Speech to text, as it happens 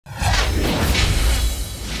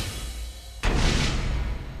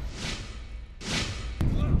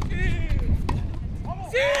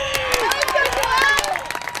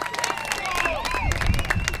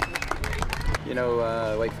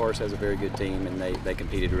Forest has a very good team, and they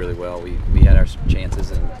competed really well. We had our chances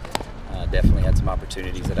and definitely had some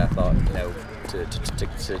opportunities that I thought, you know,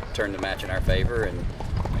 to turn the match in our favor, and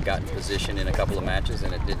got in position in a couple of matches,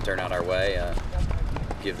 and it didn't turn out our way.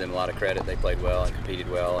 Give them a lot of credit. They played well and competed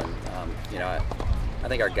well, and you know, I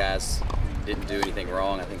think our guys didn't do anything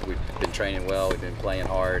wrong. I think we've been training well. We've been playing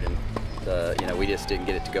hard, and you know, we just didn't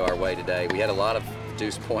get it to go our way today. We had a lot of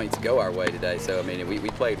deuce points go our way today, so I mean, we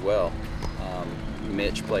played well.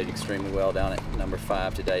 Mitch played extremely well down at number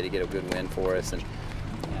 5 today to get a good win for us, and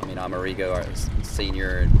I mean, Amerigo, our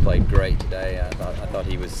senior, played great today. I thought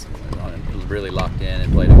he was really locked in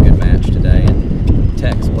and played a good match today. And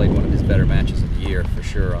Tex played one of his better matches of the year for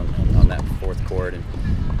sure on that fourth court. And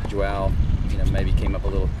Joao, you know, maybe came up a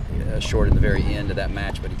little short in the very end of that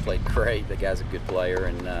match, but he played great. The guy's a good player,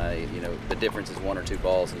 and you know, the difference is 1 or 2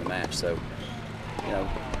 balls in the match. So, you know,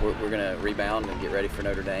 we're going to rebound and get ready for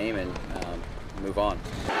Notre Dame and move on.